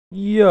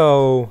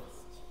Yo,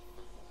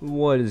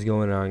 what is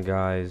going on,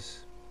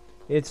 guys?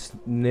 It's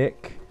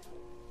Nick,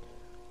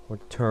 or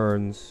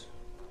Turnz,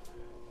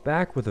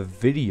 back with a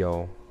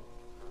video.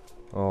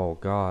 Oh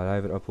god, I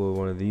haven't uploaded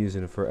one of these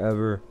in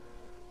forever.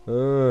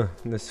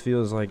 This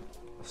feels like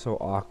so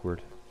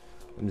awkward.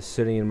 I'm just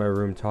sitting in my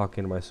room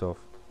talking to myself.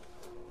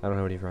 I don't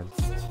have any friends.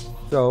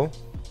 So,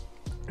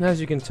 as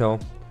you can tell,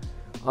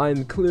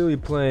 I'm clearly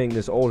playing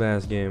this old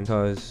ass game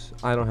because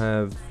I don't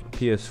have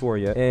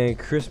PS4 yet, and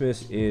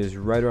Christmas is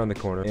right around the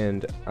corner,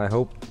 and I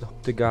hope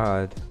to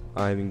God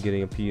I'm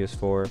getting a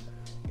PS4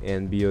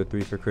 and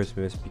BO3 for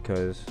Christmas,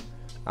 because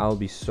I'll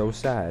be so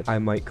sad I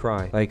might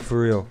cry. Like,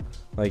 for real.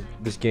 Like,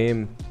 this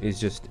game is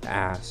just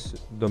ass.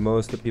 The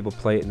most that people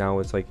play it now,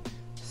 it's like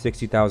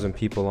 60,000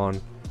 people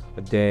on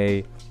a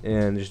day,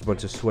 and just a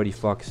bunch of sweaty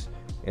fucks.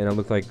 And it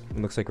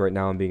looks like right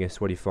now I'm being a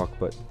sweaty fuck,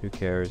 but who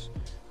cares?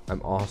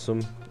 I'm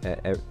awesome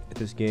at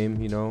this game,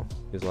 you know?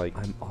 It's like,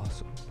 I'm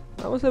awesome.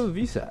 I almost have a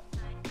VSAT.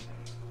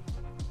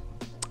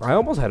 I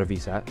almost had a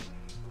VSAT.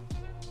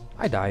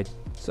 I died.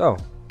 So,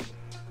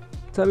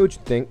 tell me what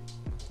you think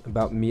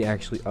about me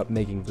actually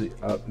making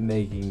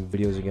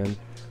videos again.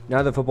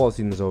 Now that football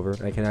season is over,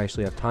 I can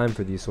actually have time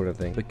for these sort of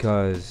things,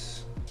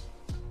 because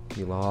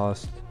we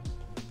lost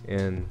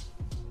in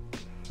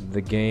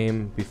the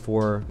game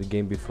before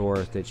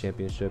state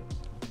championship.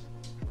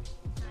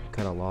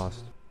 Kind of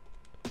lost.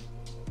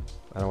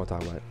 I don't want to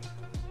talk about it.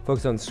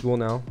 Focus on school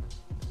now.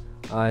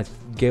 I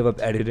gave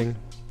up editing.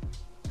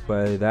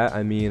 By that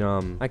I mean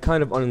I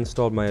kind of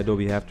uninstalled my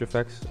Adobe After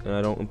Effects, and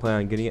I don't plan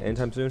on getting it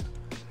anytime soon,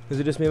 because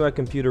it just made my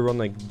computer run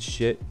like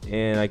shit,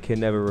 and I can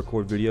never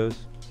record videos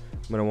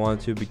when I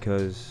want to,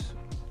 because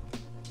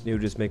it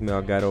would just make my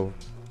Elgato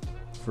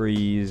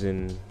freeze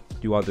and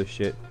do other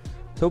shit.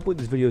 So hopefully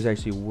this video is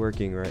actually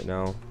working right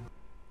now.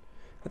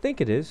 I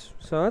think it is,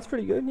 so that's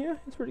pretty good. Yeah,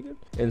 it's pretty good.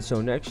 And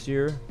so next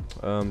year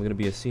I'm gonna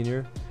be a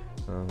senior.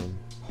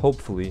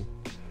 Hopefully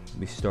I'll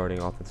be starting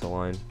offensive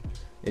line.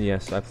 And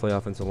yes, I play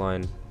offensive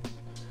line.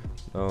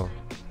 Oh,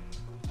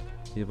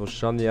 people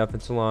shun the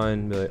offensive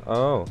line, be like,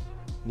 oh,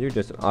 you're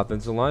just an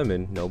offensive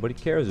lineman, nobody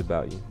cares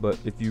about you. But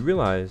if you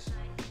realize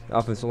the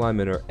offensive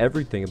linemen are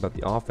everything about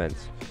the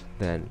offense,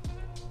 then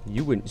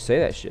you wouldn't say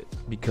that shit,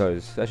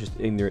 because that's just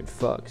ignorant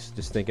fucks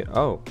just thinking,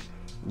 oh,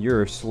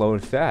 you're slow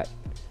and fat,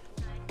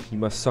 you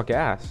must suck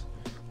ass.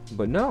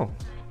 But no,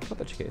 not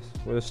that case.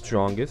 We're the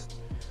strongest,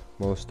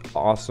 most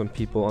awesome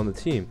people on the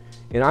team,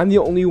 and I'm the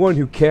only one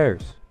who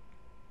cares.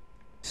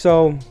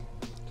 So,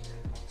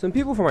 some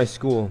people from my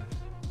school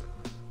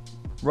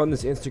run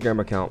this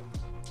Instagram account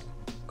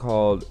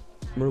called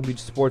Myrtle Beach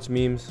Sports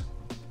Memes,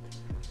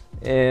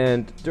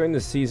 and during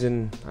the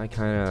season I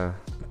kind of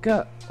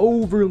got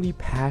overly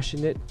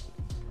passionate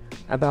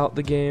about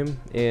the game,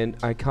 and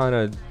I kind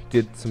of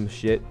did some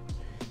shit,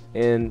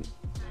 and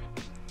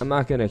I'm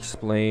not gonna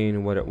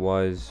explain what it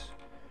was,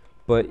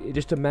 but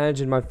just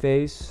imagine my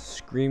face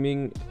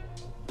screaming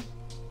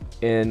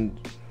and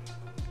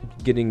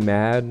getting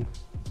mad.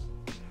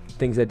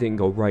 Things that didn't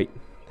go right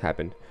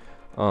happened.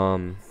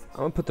 I'm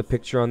gonna put the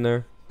picture on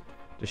there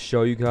to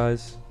show you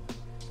guys.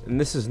 And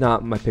this is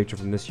not my picture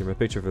from this year. My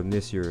picture from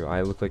this year,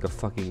 I look like a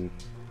fucking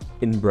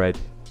inbred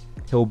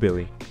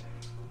hillbilly,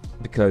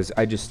 because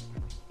I just,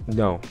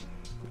 no,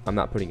 I'm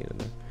not putting it in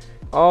there.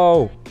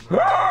 Oh,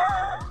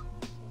 that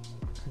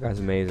guy's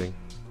amazing.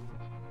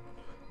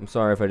 I'm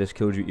sorry if I just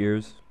killed your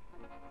ears,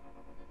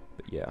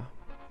 but yeah.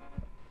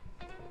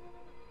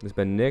 This has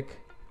been Nick,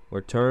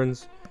 or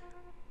Turnz.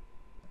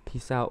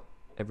 Peace out,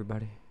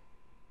 everybody.